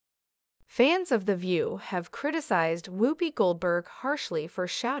Fans of The View have criticized Whoopi Goldberg harshly for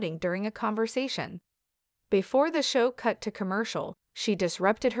shouting during a conversation. Before the show cut to commercial, she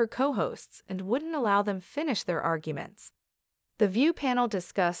disrupted her co-hosts and wouldn't allow them finish their arguments. The View panel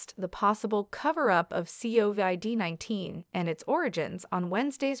discussed the possible cover-up of COVID-19 and its origins on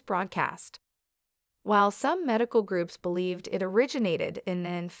Wednesday's broadcast. While some medical groups believed it originated in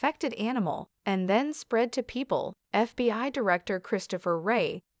an infected animal and then spread to people, FBI Director Christopher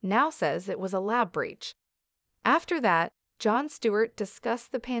Wray now says it was a lab breach. After that, Jon Stewart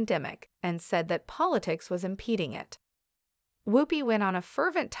discussed the pandemic and said that politics was impeding it. Whoopi went on a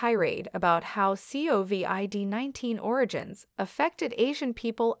fervent tirade about how COVID-19 origins affected Asian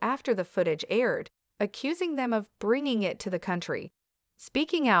people after the footage aired, accusing them of bringing it to the country.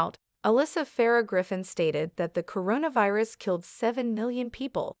 Speaking out, Alyssa Farah Griffin stated that the coronavirus killed 7 million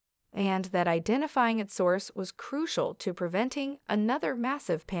people and that identifying its source was crucial to preventing another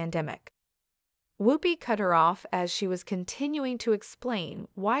massive pandemic. Whoopi cut her off as she was continuing to explain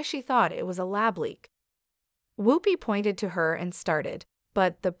why she thought it was a lab leak. Whoopi pointed to her and started,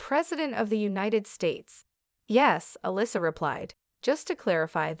 "But the President of the United States." "Yes," Alyssa replied. "Just to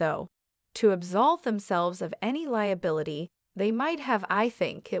clarify, though, to absolve themselves of any liability, they might have. I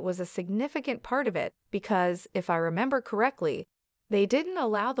think it was a significant part of it because, if I remember correctly, they didn't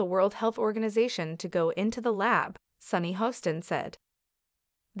allow the World Health Organization to go into the lab," Sunny Hostin said.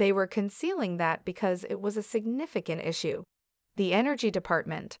 "They were concealing that because it was a significant issue. The Energy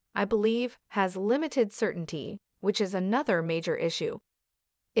Department, I believe, has limited certainty, which is another major issue.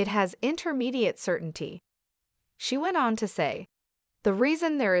 It has intermediate certainty." She went on to say, "The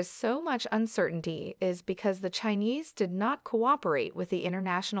reason there is so much uncertainty is because the Chinese did not cooperate with the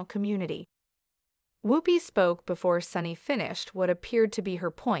international community." Whoopi spoke before Sunny finished what appeared to be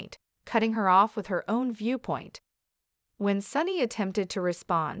her point, cutting her off with her own viewpoint. When Sunny attempted to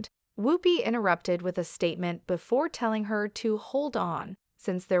respond, Whoopi interrupted with a statement before telling her to hold on,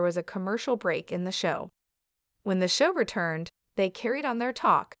 since there was a commercial break in the show. When the show returned, they carried on their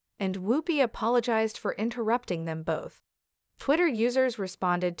talk, and Whoopi apologized for interrupting them both. Twitter users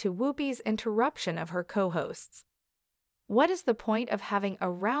responded to Whoopi's interruption of her co-hosts. "What is the point of having a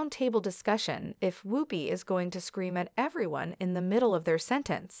roundtable discussion if Whoopi is going to scream at everyone in the middle of their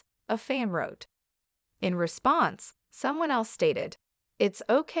sentence?" a fan wrote. In response, someone else stated, "It's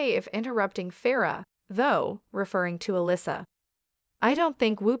okay if interrupting Farah, though," referring to Alyssa. "I don't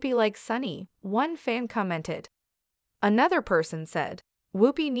think Whoopi likes Sunny," one fan commented. Another person said,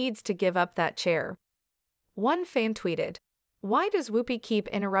 "Whoopi needs to give up that chair." One fan tweeted, "Why does Whoopi keep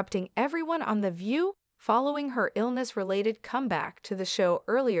interrupting everyone on The View?" Following her illness-related comeback to the show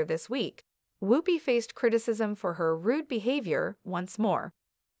earlier this week, Whoopi faced criticism for her rude behavior once more.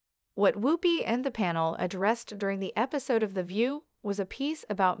 What Whoopi and the panel addressed during the episode of The View was a piece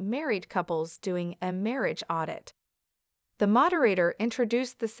about married couples doing a marriage audit. The moderator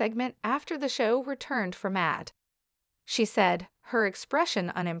introduced the segment after the show returned from ad. She said, her expression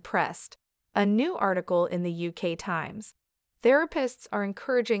unimpressed. A new article in the UK Times. Therapists are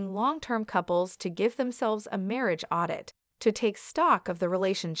encouraging long-term couples to give themselves a marriage audit to take stock of the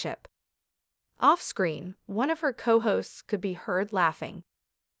relationship. Off-screen, one of her co-hosts could be heard laughing,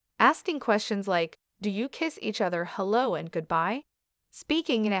 asking questions like, "Do you kiss each other hello and goodbye?"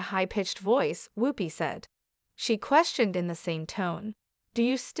 Speaking in a high-pitched voice, Whoopi said. She questioned in the same tone, "Do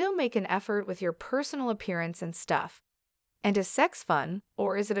you still make an effort with your personal appearance and stuff? And is sex fun,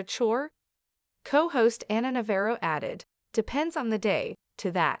 or is it a chore?" Co-host Anna Navarro added, "Depends on the day,"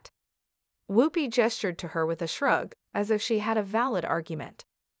 to that. Whoopi gestured to her with a shrug, as if she had a valid argument.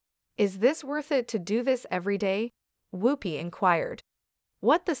 "Is this worth it to do this every day?" Whoopi inquired.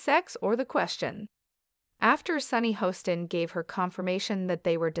 "What, the sex or the question?" After Sunny Hostin gave her confirmation that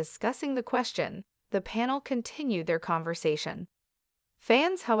they were discussing the question, the panel continued their conversation.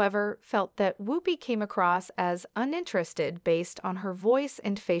 Fans, however, felt that Whoopi came across as uninterested based on her voice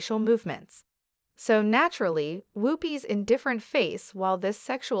and facial movements. So naturally, Whoopi's indifferent face while this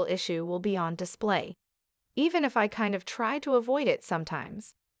sexual issue will be on display. "Even if I kind of try to avoid it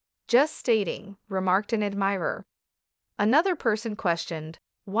sometimes." "Just stating," remarked an admirer. Another person questioned,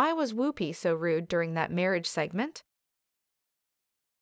 why was Whoopi so rude during that marriage segment?